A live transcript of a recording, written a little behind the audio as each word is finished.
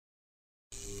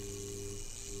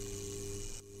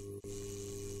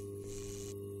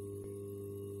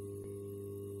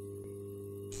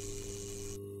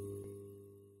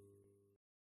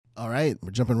All right, we're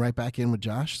jumping right back in with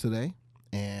Josh today.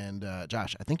 And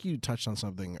Josh, I think you touched on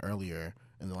something earlier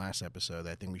in the last episode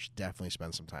that I think we should definitely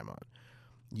spend some time on.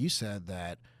 You said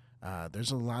that there's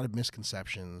a lot of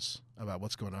misconceptions about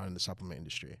what's going on in the supplement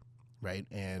industry, right?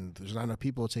 And there's not enough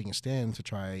people taking a stand to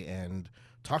try and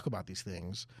talk about these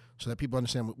things so that people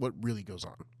understand what really goes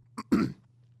on.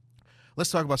 Let's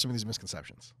talk about some of these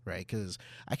misconceptions, right? Because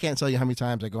I can't tell you how many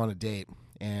times I go on a date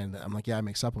and I'm like, yeah, I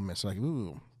make supplements. They're like,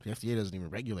 ooh, the FDA doesn't even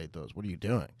regulate those. What are you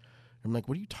doing? I'm like,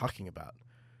 what are you talking about?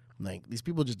 Like, these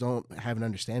people just don't have an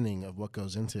understanding of what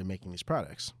goes into making these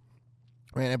products,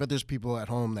 right? I bet there's people at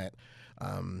home that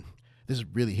this is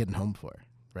really hitting home for,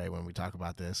 right, when we talk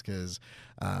about this. Because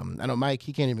I know Mike,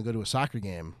 he can't even go to a soccer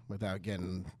game without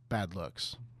getting bad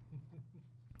looks.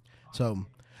 So,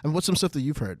 I mean, what's some stuff that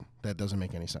you've heard that doesn't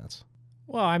make any sense?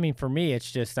 Well, I mean, for me, it's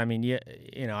just, I mean, you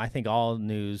know, I think all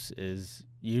news is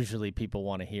usually people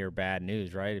want to hear bad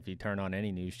news, right? If you turn on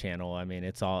any news channel, I mean,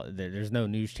 it's all, there's no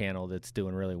news channel that's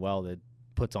doing really well that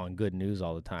puts on good news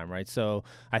all the time, right? So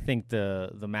I think the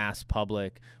mass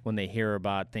public, when they hear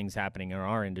about things happening in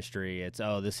our industry, it's,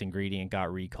 oh, this ingredient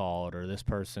got recalled, or this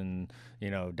person,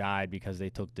 you know, died because they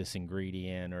took this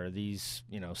ingredient, or these,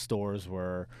 you know, stores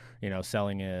were, you know,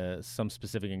 selling some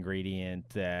specific ingredient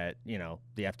that, you know,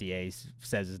 the FDA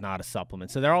says is not a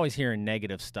supplement. So they're always hearing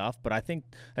negative stuff, but I think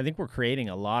we're creating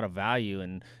a lot of value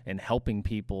in helping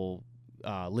people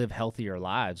live healthier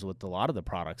lives with a lot of the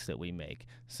products that we make.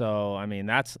 So, I mean,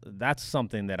 that's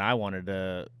something that I wanted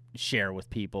to share with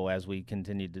people as we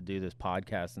continue to do this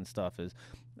podcast and stuff is,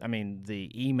 I mean, the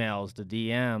emails, the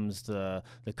DMs,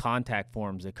 the contact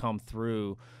forms that come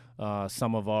through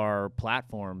some of our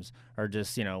platforms are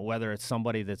just, you know, whether it's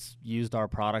somebody that's used our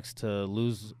products to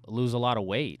lose a lot of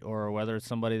weight, or whether it's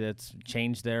somebody that's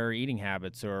changed their eating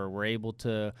habits, or we're able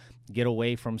to get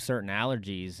away from certain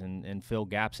allergies and fill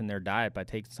gaps in their diet by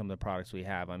taking some of the products we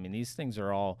have. I mean, these things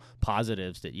are all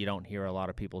positives that you don't hear a lot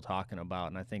of people talking about,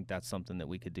 and I think that's something that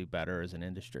we could do better as an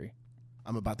industry.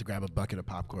 I'm about to grab a bucket of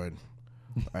popcorn.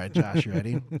 All right, Josh, you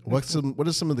ready? What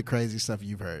is some of the crazy stuff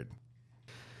you've heard?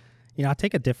 You know, I'll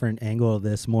take a different angle of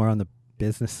this, more on the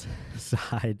business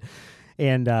side.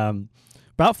 And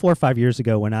about 4 or 5 years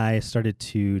ago, when I started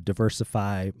to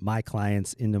diversify my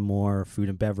clients into more food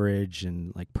and beverage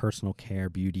and like personal care,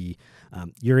 beauty,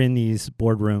 you're in these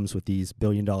boardrooms with these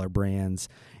billion-dollar brands,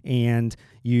 and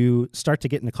you start to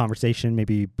get in the conversation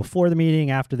maybe before the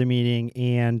meeting, after the meeting,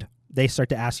 and they start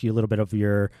to ask you a little bit of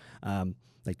your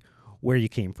like where you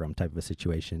came from type of a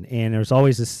situation. And there's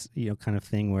always this, you know, kind of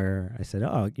thing where I said,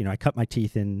 oh, you know, I cut my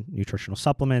teeth in nutritional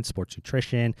supplements, sports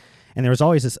nutrition. And there was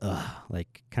always this,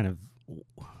 like kind of,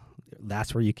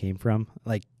 that's where you came from.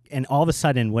 Like, and all of a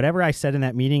sudden, whatever I said in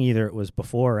that meeting, either it was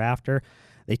before or after,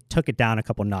 they took it down a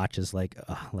couple notches. Like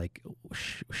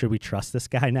should we trust this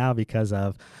guy now? Because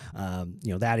of,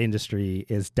 you know, that industry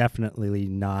is definitely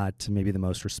not maybe the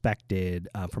most respected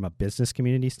from a business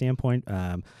community standpoint.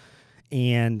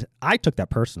 And I took that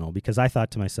personal because I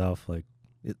thought to myself, like,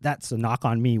 that's a knock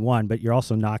on me, one, but you're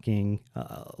also knocking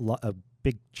a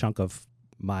big chunk of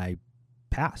my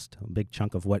past, a big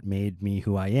chunk of what made me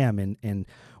who I am. And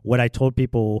what I told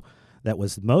people that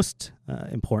was most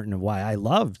important and why I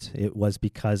loved it was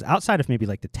because outside of maybe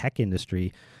like the tech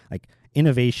industry, like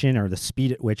innovation or the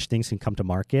speed at which things can come to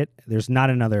market, there's not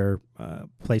another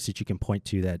place that you can point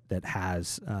to that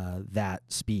has that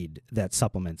speed that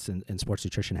supplements and sports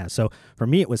nutrition has. So for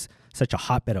me, it was such a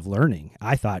hotbed of learning.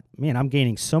 I thought, man, I'm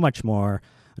gaining so much more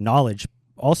knowledge.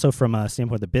 Also from a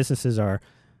standpoint, the businesses are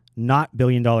not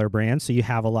billion-dollar brands, so you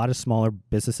have a lot of smaller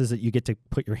businesses that you get to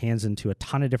put your hands into a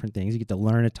ton of different things. You get to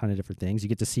learn a ton of different things. You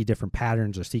get to see different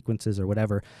patterns or sequences or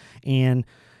whatever. And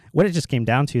what it just came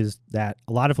down to is that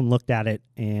a lot of them looked at it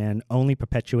and only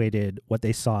perpetuated what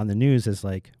they saw in the news as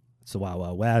like, it's the Wild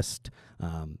Wild West.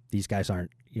 These guys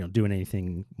aren't, you know, doing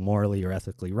anything morally or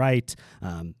ethically right.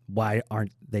 Why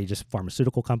aren't they just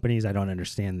pharmaceutical companies? I don't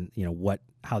understand, you know,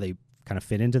 how they kind of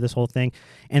fit into this whole thing.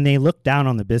 And they looked down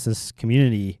on the business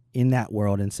community in that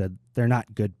world and said, they're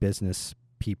not good business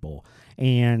people.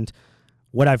 And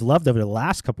what I've loved over the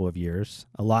last couple of years,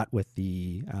 a lot with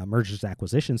the mergers and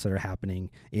acquisitions that are happening,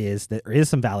 is that there is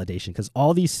some validation because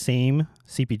all these same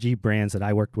CPG brands that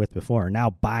I worked with before are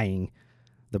now buying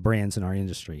the brands in our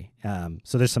industry.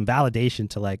 So there's some validation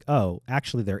to like, oh,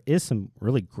 actually there is some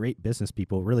really great business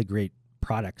people, really great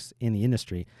products in the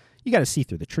industry. You got to see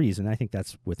through the trees, and I think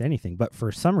that's with anything. But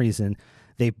for some reason,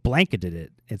 they blanketed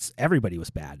it. It's everybody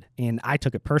was bad, and I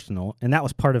took it personal, and that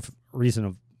was part of reason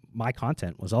of my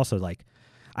content was also like,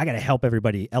 I got to help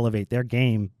everybody elevate their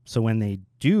game. So when they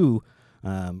do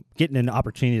get an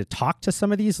opportunity to talk to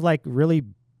some of these like really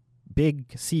big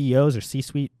CEOs or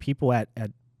C-suite people at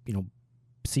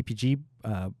CPG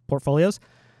portfolios,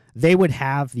 they would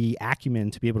have the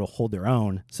acumen to be able to hold their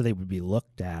own, so they would be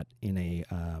looked at in a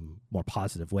more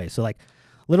positive way. So like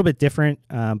a little bit different,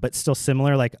 but still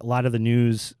similar. Like a lot of the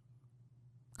news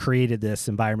created this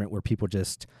environment where people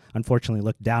just unfortunately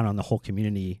look down on the whole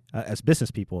community as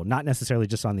business people, not necessarily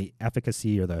just on the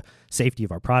efficacy or the safety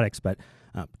of our products, but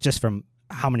just from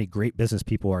how many great business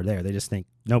people are there. They just think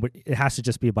it has to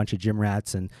just be a bunch of gym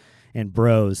rats and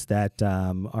bros that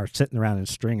are sitting around in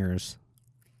stringers.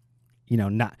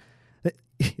 Not.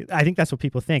 I think that's what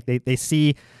people think. They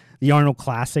see the Arnold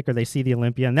Classic or they see the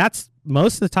Olympia, and that's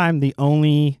most of the time the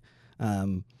only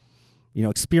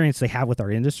experience they have with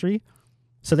our industry.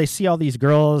 So they see all these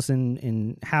girls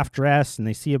in half dress, and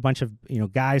they see a bunch of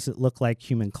guys that look like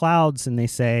human clouds, and they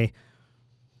say,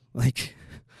 like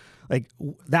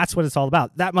that's what it's all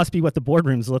about. That must be what the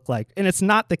boardrooms look like. And it's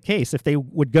not the case. If they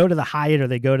would go to the Hyatt or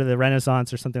they go to the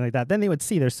Renaissance or something like that, then they would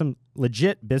see there's some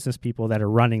legit business people that are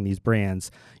running these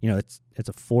brands. It's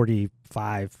a $45,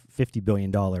 $50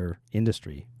 billion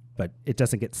industry, but it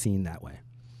doesn't get seen that way.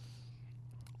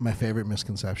 My favorite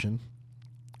misconception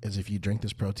is if you drink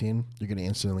this protein, you're going to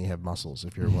instantly have muscles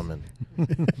if you're a woman.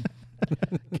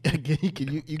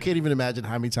 You can't even imagine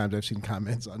how many times I've seen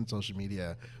comments on social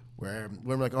media where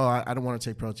we're like, oh, I don't want to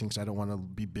take protein because I don't want to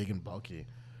be big and bulky.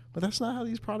 But that's not how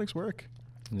these products work.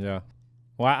 Yeah.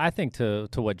 Well, I think to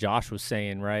what Josh was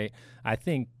saying, right, I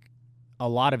think a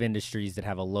lot of industries that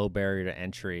have a low barrier to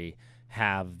entry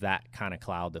have that kind of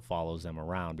cloud that follows them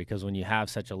around, because when you have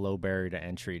such a low barrier to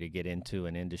entry to get into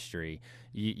an industry,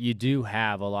 you do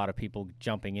have a lot of people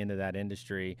jumping into that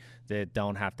industry that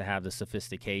don't have to have the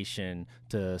sophistication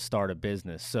to start a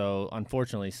business. So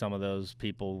unfortunately, some of those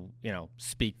people,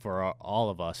 speak for all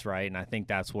of us, right? And I think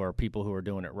that's where people who are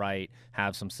doing it right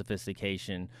have some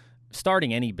sophistication.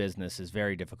 Starting any business is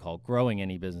very difficult. Growing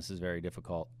any business is very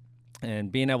difficult.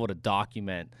 And being able to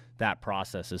document that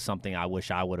process is something I wish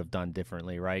I would have done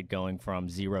differently, right? Going from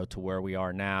zero to where we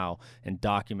are now and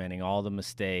documenting all the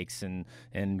mistakes and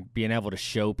being able to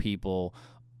show people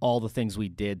all the things we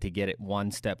did to get it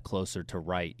one step closer to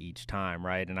right each time,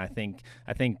 right? And I think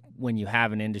when you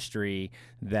have an industry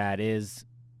that is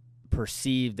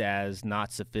perceived as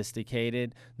not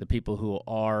sophisticated, the people who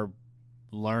are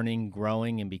learning,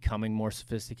 growing, and becoming more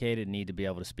sophisticated need to be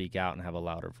able to speak out and have a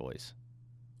louder voice.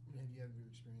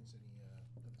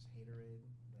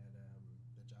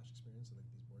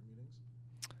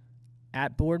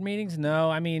 At board meetings,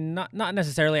 no. I mean, not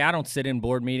necessarily. I don't sit in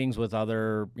board meetings with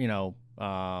other,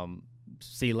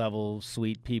 C-level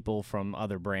suite people from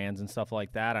other brands and stuff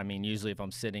like that. I mean, usually if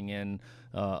I'm sitting in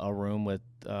a room with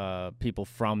people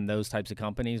from those types of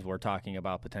companies, we're talking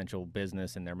about potential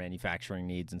business and their manufacturing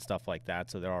needs and stuff like that,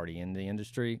 so they're already in the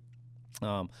industry.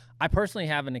 I personally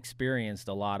haven't experienced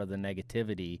a lot of the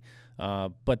negativity,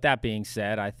 but that being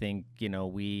said, I think,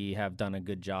 we have done a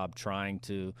good job trying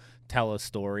to tell a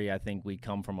story. I think we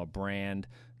come from a brand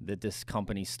that this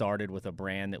company started with, a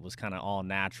brand that was kind of all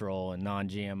natural and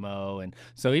non-GMO. And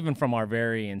so even from our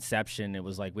very inception, it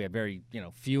was like we had very,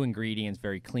 few ingredients,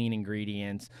 very clean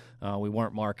ingredients. We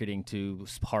weren't marketing to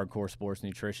hardcore sports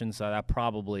nutrition. So that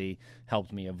probably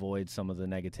helped me avoid some of the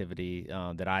negativity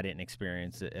that I didn't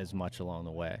experience as much along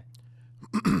the way.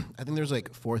 I think there's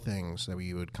like 4 things that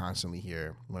we would constantly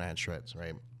hear when I had Shreds,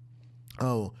 right?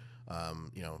 Oh,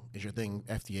 is your thing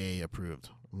FDA approved?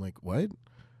 I'm like, what?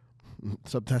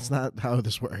 So that's not how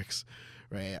this works,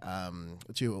 right?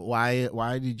 2,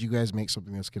 why did you guys make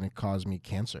something that's going to cause me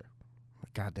cancer?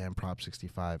 Goddamn Prop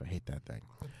 65, I hate that thing,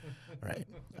 right?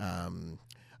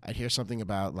 I'd hear something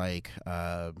about like,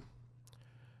 I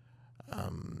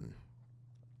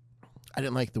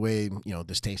didn't like the way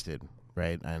this tasted,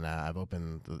 right? And I've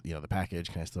opened the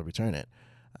package. Can I still return it?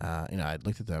 I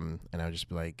looked at them and I would just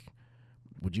be like,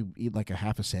 would you eat like a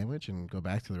half a sandwich and go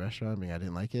back to the restaurant and be, I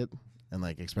didn't like it, and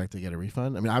like expect to get a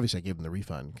refund? I mean, obviously I gave them the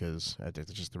refund because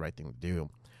it's just the right thing to do.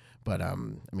 But I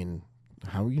mean,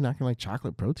 how are you not gonna like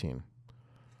chocolate protein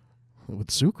with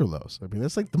sucralose? I mean,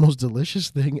 that's like the most delicious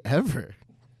thing ever.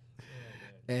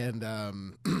 And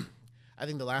I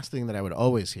think the last thing that I would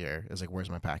always hear is like, where's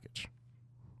my package?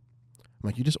 I'm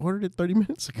like, you just ordered it 30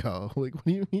 minutes ago. Like, what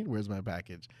do you mean, where's my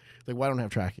package? Like, why don't I have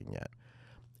tracking yet?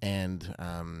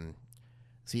 And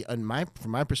see,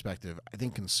 from my perspective, I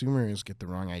think consumers get the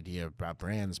wrong idea about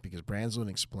brands because brands don't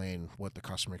explain what the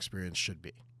customer experience should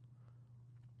be.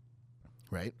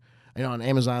 Right? On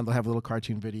Amazon, they'll have a little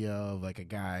cartoon video of like a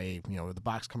guy, with the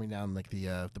box coming down like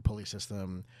the pulley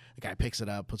system. The guy picks it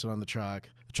up, puts it on the truck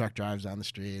drives down the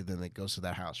street, then it goes to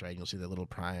that house, right? And you'll see the little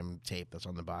Prime tape that's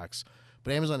on the box.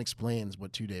 But Amazon explains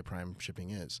what 2-day Prime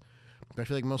shipping is. But I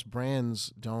feel like most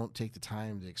brands don't take the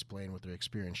time to explain what their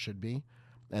experience should be.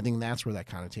 And I think that's where that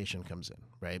connotation comes in,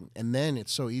 right? And then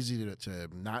it's so easy to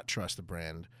not trust the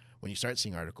brand when you start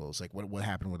seeing articles like what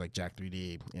happened with like Jack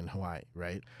 3D in Hawaii,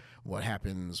 right? What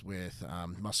happens with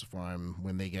Muscle Farm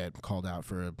when they get called out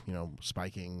for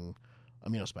spiking,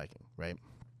 amino spiking, right?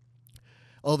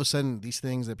 All of a sudden, these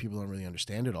things that people don't really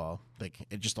understand at all, like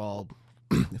it just all,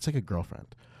 it's like a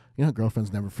girlfriend. You know,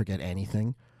 girlfriends never forget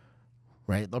anything,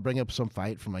 right? They'll bring up some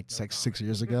fight from like six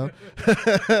years ago.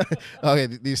 Okay,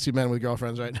 these two men with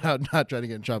girlfriends right now, not trying to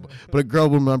get in trouble, but a girl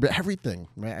will remember everything,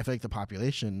 right? I feel like the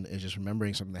population is just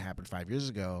remembering something that happened 5 years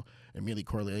ago and merely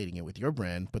correlating it with your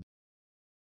brand, but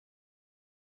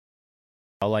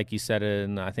like you said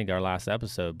in, I think, our last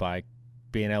episode, by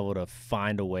being able to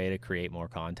find a way to create more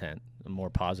content,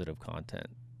 more positive content,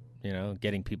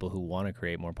 getting people who want to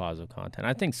create more positive content.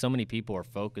 I think so many people are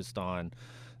focused on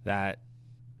that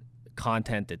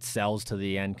content that sells to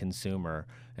the end consumer,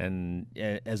 and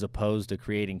as opposed to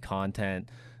creating content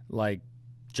like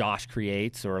Josh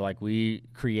creates or like we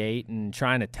create, and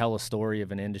trying to tell a story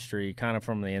of an industry kind of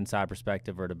from the inside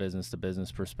perspective or the business to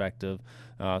business perspective.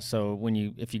 So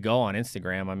if you go on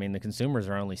Instagram, I mean, the consumers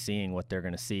are only seeing what they're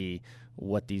going to see,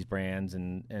 what these brands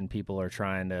and people are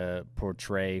trying to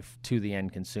portray to the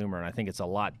end consumer. And I think it's a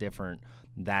lot different,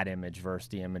 that image versus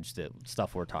the image that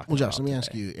stuff we're talking about. Well, Josh, let me today.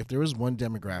 ask you, if there was one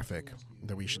demographic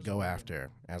that we should go after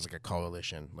as like a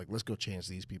coalition, like let's go change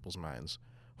these people's minds,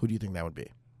 who do you think that would be?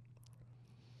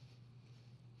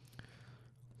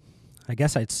 I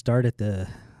guess I'd start at the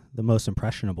most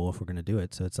impressionable if we're going to do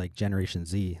it. So it's like Generation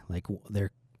Z, like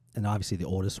and obviously the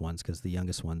oldest ones, because the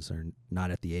youngest ones are not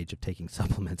at the age of taking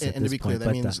supplements at And this to be clear,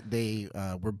 point. that means they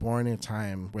were born in a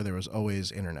time where there was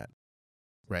always internet,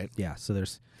 right? Yeah, so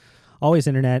there's always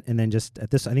internet, and then just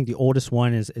at this, I think the oldest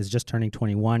one is just turning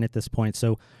 21 at this point.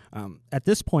 So at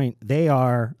this point, they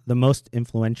are the most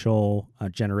influential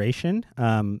generation.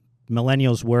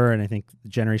 Millennials were, and I think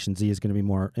Generation Z is going to be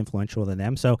more influential than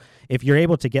them. So if you're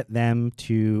able to get them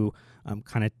to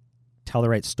kind of tell the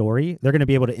right story, they're going to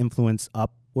be able to influence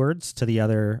upwards to the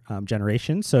other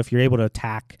generations. So if you're able to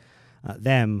attack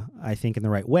them, I think, in the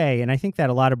right way, and I think that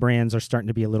a lot of brands are starting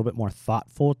to be a little bit more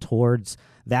thoughtful towards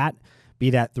that,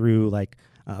 be that through like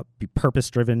be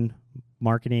purpose-driven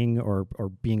marketing or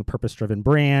being a purpose-driven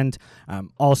brand.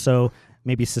 Also,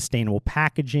 maybe sustainable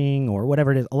packaging or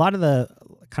whatever it is. A lot of the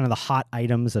kind of the hot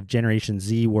items of Generation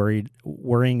Z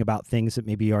worrying about things that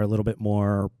maybe are a little bit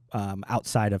more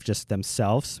outside of just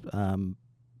themselves,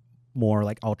 more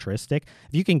like altruistic.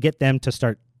 If you can get them to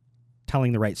start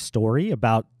telling the right story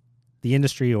about the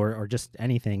industry or just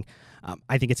anything,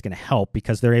 I think it's going to help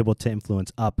because they're able to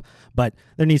influence up. But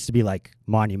there needs to be like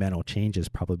monumental changes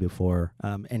probably before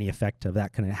any effect of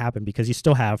that can happen, because you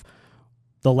still have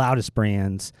the loudest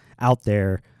brands out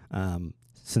there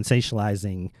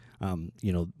sensationalizing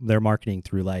their marketing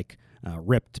through like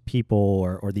ripped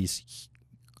people or these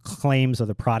claims of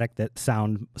the product that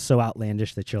sound so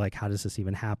outlandish that you're like, how does this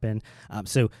even happen?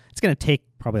 So it's going to take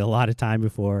probably a lot of time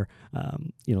before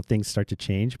things start to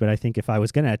change. But I think if I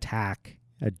was going to attack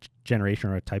a generation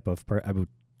or a type of I would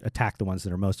attack the ones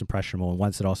that are most impressionable and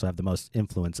ones that also have the most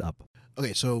influence up.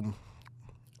 Okay, so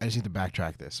I just need to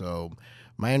backtrack this. So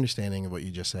my understanding of what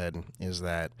you just said is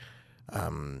that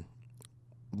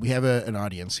we have an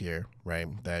audience here, right,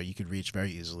 that you could reach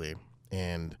very easily.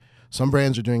 And some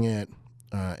brands are doing it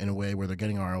in a way where they're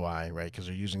getting ROI, right, because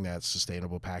they're using that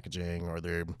sustainable packaging, or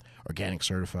they're organic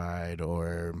certified,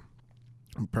 or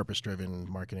purpose-driven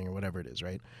marketing, or whatever it is,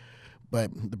 right?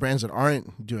 But the brands that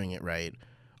aren't doing it right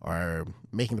are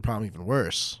making the problem even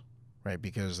worse, right,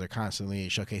 because they're constantly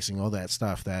showcasing all that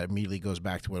stuff that immediately goes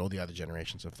back to what all the other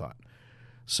generations have thought.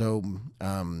 So,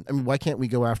 why can't we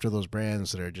go after those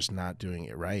brands that are just not doing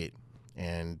it right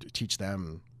and teach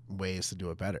them ways to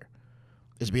do it better?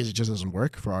 Is it because it just doesn't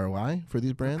work for ROI for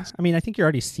these brands? I mean, I think you're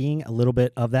already seeing a little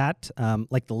bit of that.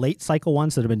 Like the late cycle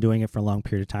ones that have been doing it for a long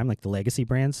period of time, like the legacy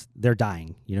brands, they're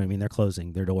dying. You know what I mean? They're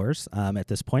closing their doors at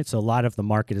this point. So a lot of the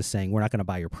market is saying, we're not going to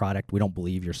buy your product. We don't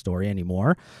believe your story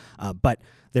anymore. But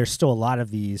there's still a lot of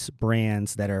these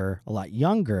brands that are a lot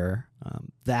younger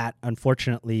that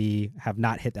unfortunately have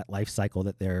not hit that life cycle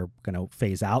that they're going to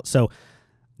phase out. So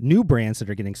new brands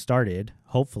that are getting started,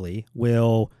 hopefully,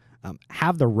 will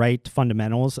have the right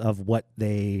fundamentals of what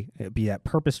they, be that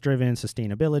purpose-driven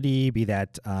sustainability, be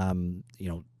that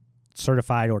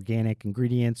certified organic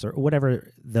ingredients, or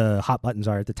whatever the hot buttons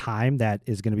are at the time that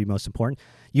is going to be most important.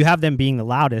 You have them being the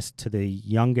loudest to the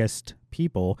youngest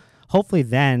people. Hopefully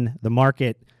then the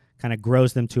market kind of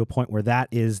grows them to a point where that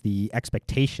is the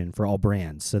expectation for all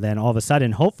brands. So then all of a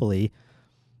sudden, hopefully,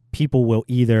 people will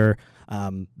either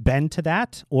bend to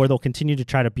that, or they'll continue to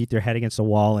try to beat their head against a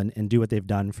wall and do what they've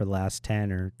done for the last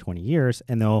 10 or 20 years,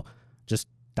 and they'll just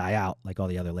die out like all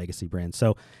the other legacy brands.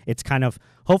 So it's kind of,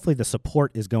 hopefully the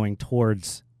support is going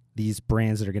towards these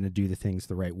brands that are going to do the things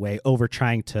the right way over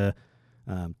trying to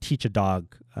teach a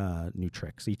dog new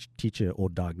tricks, teach an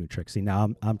old dog new tricks. See, now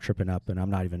I'm tripping up, and I'm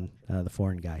not even the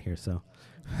foreign guy here, so.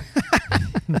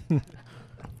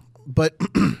 But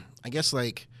I guess,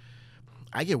 like,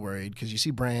 I get worried because you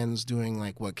see brands doing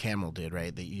like what Camel did,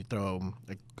 right? That you throw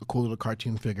like a cool little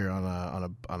cartoon figure on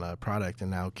a product, and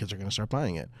now kids are going to start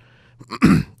buying it.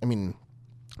 I mean,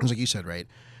 it's like you said, right?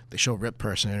 They show a ripped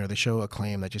person, or they show a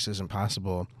claim that just isn't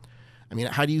possible. I mean,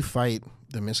 how do you fight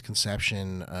the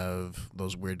misconception of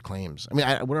those weird claims? I mean,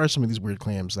 what are some of these weird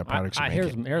claims that products are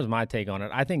making? Here's my take on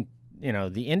it. I think,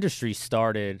 the industry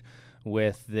started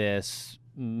with this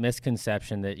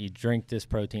misconception that you drink this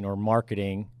protein, or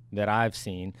marketing that I've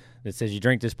seen that says you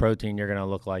drink this protein, you're going to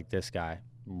look like this guy,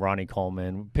 Ronnie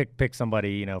Coleman. Pick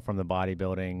somebody, from the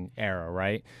bodybuilding era,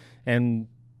 right? And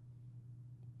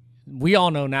we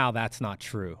all know now that's not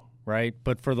true, right?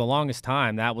 But for the longest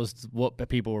time, that was what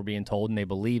people were being told, and they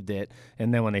believed it.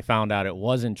 And then when they found out it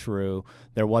wasn't true,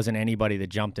 there wasn't anybody that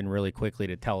jumped in really quickly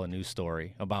to tell a new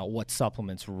story about what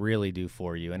supplements really do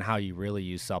for you and how you really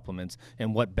use supplements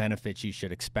and what benefits you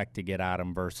should expect to get out of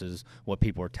them versus what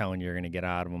people are telling you you're going to get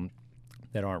out of them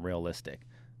that aren't realistic.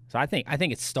 So I think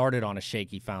it started on a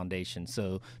shaky foundation.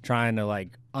 So trying to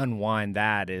like unwind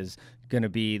that is going to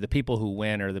be the people who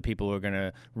win, or the people who are going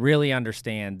to really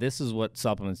understand this is what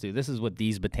supplements do. This is what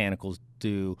these botanicals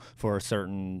do for a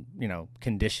certain,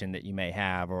 condition that you may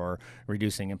have, or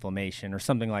reducing inflammation or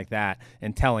something like that,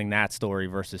 and telling that story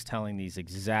versus telling these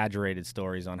exaggerated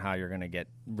stories on how you're going to get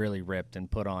really ripped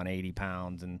and put on 80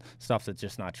 pounds and stuff that's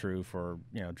just not true for,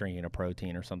 drinking a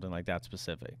protein or something like that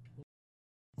specific.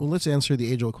 Well, let's answer the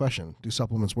age-old question. Do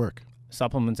supplements work?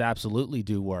 Supplements absolutely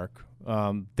do work.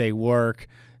 They work.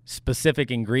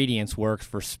 Specific ingredients work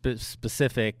for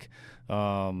specific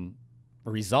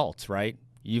results, right?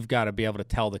 You've got to be able to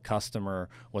tell the customer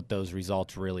what those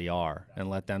results really are and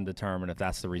let them determine if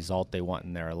that's the result they want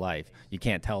in their life. You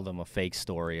can't tell them a fake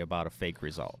story about a fake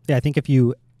result. Yeah, I think if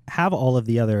you have all of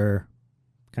the other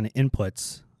kind of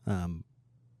inputs kind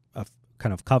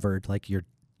of covered, like your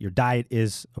diet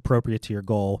is appropriate to your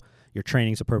goal, your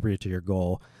training is appropriate to your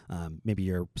goal, maybe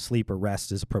your sleep or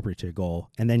rest is appropriate to your goal,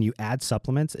 and then you add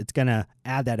supplements, it's going to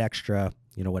add that extra,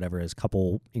 whatever it is,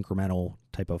 couple incremental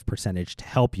type of percentage to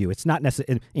help you. It's not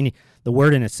necessarily, the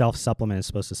word in itself, supplement, is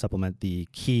supposed to supplement the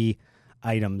key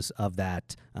items of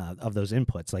that, of those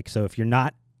inputs. Like, so if you're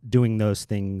not doing those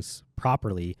things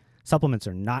properly, supplements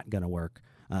are not going to work.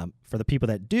 For the people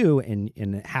that do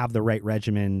and have the right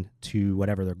regimen to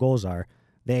whatever their goals are,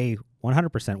 they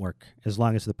 100% work as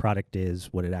long as the product is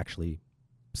what it actually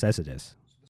says it is.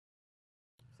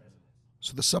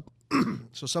 So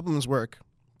so supplements work,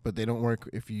 but they don't work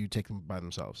if you take them by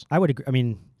themselves. I would agree. I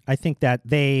mean, I think that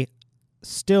they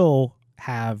still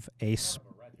have they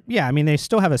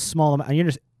still have a small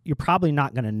amount. You're probably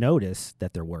not going to notice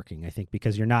that they're working, I think,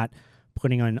 because you're not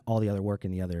putting on all the other work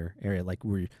in the other area, like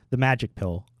the magic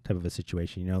pill type of a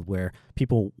situation, where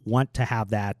people want to have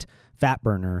that fat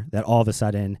burner that all of a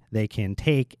sudden they can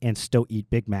take and still eat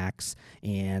Big Macs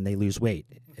and they lose weight.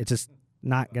 It's just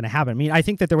not going to happen. I mean, I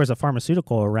think that there was a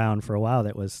pharmaceutical around for a while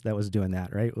that was doing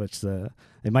that, right? Which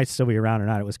it might still be around or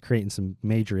not. It was creating some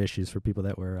major issues for people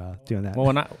that were doing that. Well,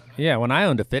 when I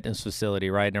owned a fitness facility,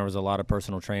 right, and there was a lot of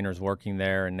personal trainers working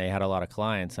there, and they had a lot of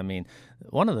clients. I mean,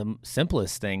 one of the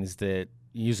simplest things that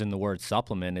using the word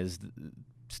supplement is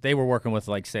they were working with,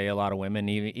 like, say, a lot of women,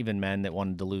 even men that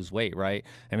wanted to lose weight, right?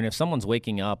 I mean, if someone's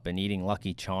waking up and eating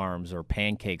Lucky Charms or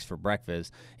pancakes for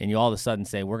breakfast, and you all of a sudden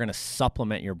say, we're going to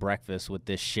supplement your breakfast with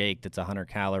this shake that's 100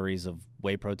 calories of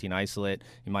whey protein isolate,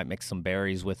 you might mix some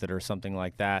berries with it or something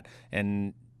like that,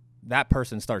 and that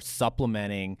person starts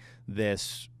supplementing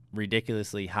this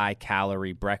ridiculously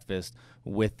high-calorie breakfast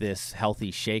with this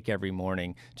healthy shake every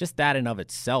morning, just that in of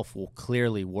itself will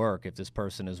clearly work if this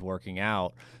person is working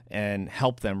out and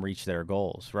help them reach their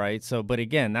goals, right? So, but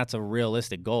again, that's a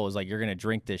realistic goal. Is like you're going to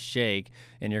drink this shake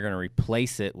and you're going to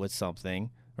replace it with something,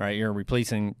 right? You're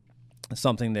replacing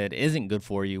something that isn't good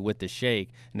for you with the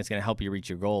shake, and it's going to help you reach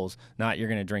your goals. Not you're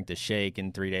going to drink the shake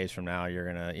and 3 days from now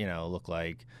you're going to, look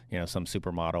like, some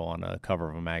supermodel on a cover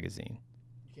of a magazine.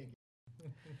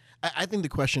 I think the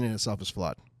question in itself is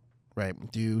flawed, right?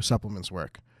 Do supplements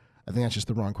work? I think that's just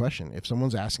the wrong question. If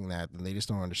someone's asking that, then they just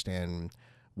don't understand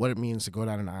what it means to go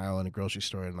down an aisle in a grocery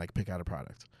store and, like, pick out a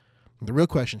product. The real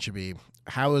question should be,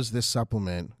 how is this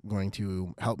supplement going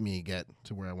to help me get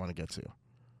to where I want to get to,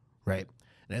 right?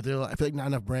 And I feel like not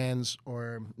enough brands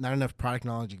or not enough product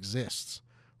knowledge exists.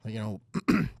 Like,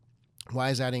 why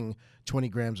is adding 20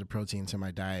 grams of protein to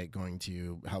my diet going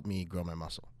to help me grow my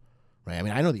muscle? Right? I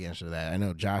mean, I know the answer to that. I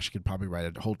know Josh could probably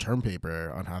write a whole term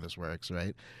paper on how this works,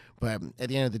 right? But at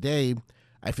the end of the day,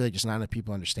 I feel like just not enough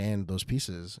people understand those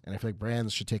pieces, and I feel like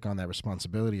brands should take on that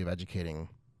responsibility of educating.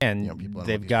 And people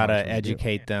they've got to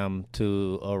educate them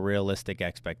to a realistic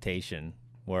expectation,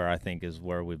 where I think is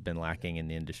where we've been lacking in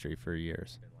the industry for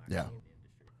years. Yeah.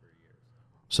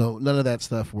 So none of that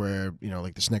stuff where,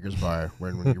 like the Snickers bar,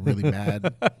 where when you're really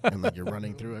mad and like you're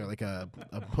running through like a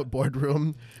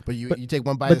boardroom, but you take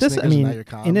one bite of Snickers and now you're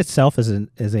calm. In itself is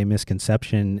a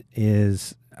misconception.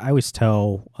 Is I always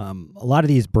tell a lot of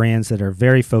these brands that are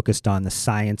very focused on the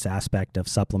science aspect of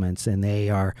supplements, and they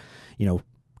are,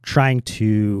 trying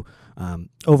to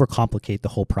overcomplicate the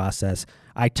whole process.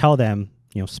 I tell them,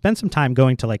 spend some time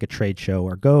going to like a trade show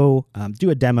or go do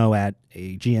a demo at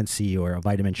a GNC or a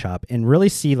vitamin shop and really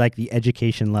see like the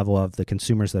education level of the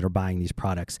consumers that are buying these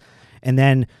products. And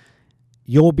then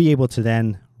you'll be able to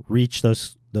then reach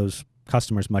those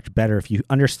customers much better if you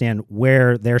understand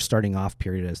where their starting off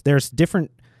period is. There's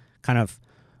different kind of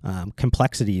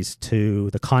complexities to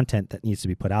the content that needs to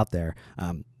be put out there.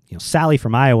 Sally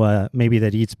from Iowa, maybe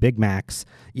that eats Big Macs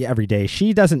every day,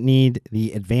 she doesn't need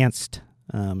the advanced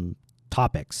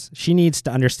topics. She needs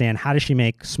to understand how does she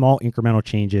make small incremental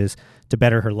changes to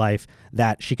better her life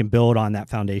that she can build on that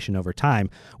foundation over time,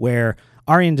 where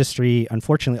our industry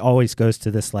unfortunately always goes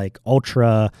to this like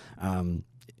ultra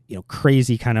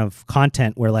crazy kind of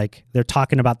content where like they're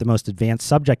talking about the most advanced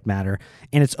subject matter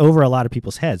and it's over a lot of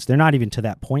people's heads. They're not even to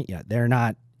that point yet. They're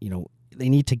not, they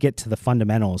need to get to the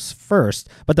fundamentals first,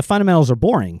 but the fundamentals are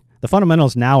boring. The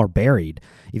fundamentals now are buried.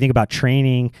 You think about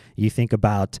training, you think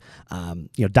about,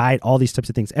 diet, all these types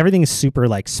of things. Everything is super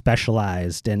like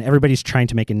specialized and everybody's trying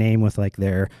to make a name with like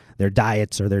their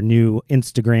diets or their new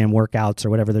Instagram workouts or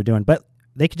whatever they're doing. But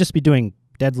they could just be doing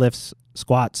deadlifts,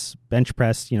 squats, bench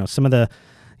press, some of the,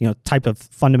 type of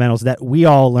fundamentals that we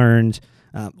all learned,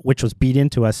 which was beat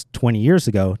into us 20 years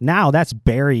ago. Now that's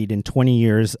buried in 20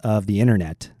 years of the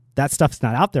internet. That stuff's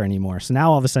not out there anymore. So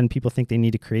now all of a sudden people think they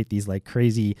need to create these like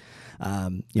crazy,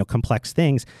 complex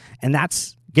things. And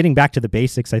that's getting back to the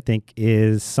basics, I think,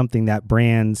 is something that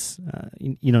brands,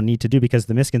 need to do, because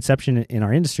the misconception in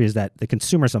our industry is that the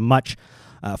consumers are much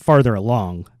farther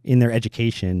along in their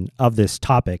education of this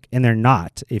topic. And they're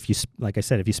not. If you, like I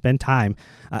said, if you spend time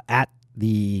at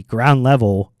the ground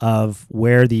level of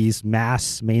where these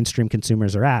mass mainstream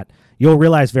consumers are at, you'll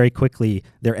realize very quickly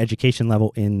their education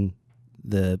level in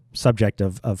the subject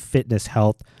of fitness,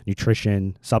 health,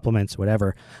 nutrition, supplements,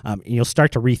 whatever. You'll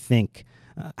start to rethink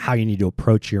how you need to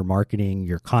approach your marketing,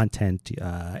 your content,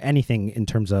 anything in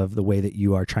terms of the way that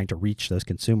you are trying to reach those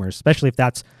consumers, especially if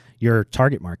that's your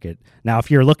target market. Now,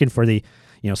 if you're looking for the,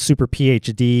 super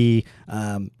PhD,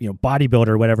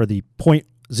 bodybuilder, whatever, the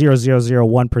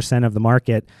 0.0001% of the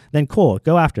market, then cool,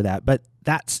 go after that. But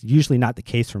that's usually not the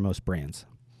case for most brands.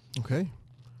 Okay.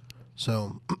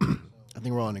 So I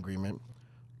think we're all in agreement.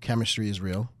 Chemistry is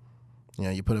real.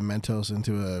 You put a Mentos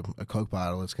into a Coke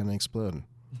bottle, it's going to explode,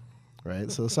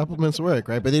 right? So supplements work,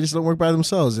 right? But they just don't work by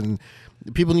themselves. And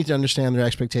people need to understand their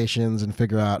expectations and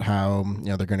figure out how,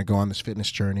 they're going to go on this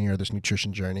fitness journey or this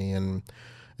nutrition journey and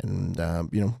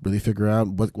really figure out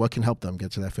what can help them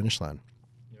get to that finish line.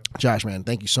 Yep. Josh, man,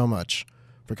 thank you so much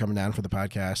for coming down for the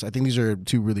podcast. I think these are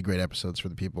 2 really great episodes for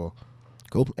the people.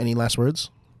 Cool. Any last words?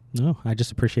 No, I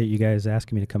just appreciate you guys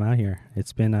asking me to come out here.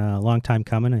 It's been a long time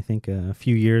coming. I think a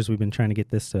few years we've been trying to get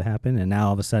this to happen, and now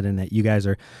all of a sudden that you guys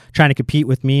are trying to compete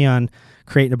with me on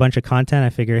creating a bunch of content, I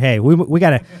figure, hey, we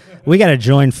gotta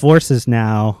join forces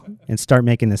now and start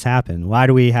making this happen. Why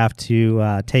do we have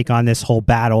to take on this whole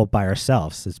battle by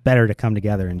ourselves? It's better to come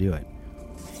together and do it.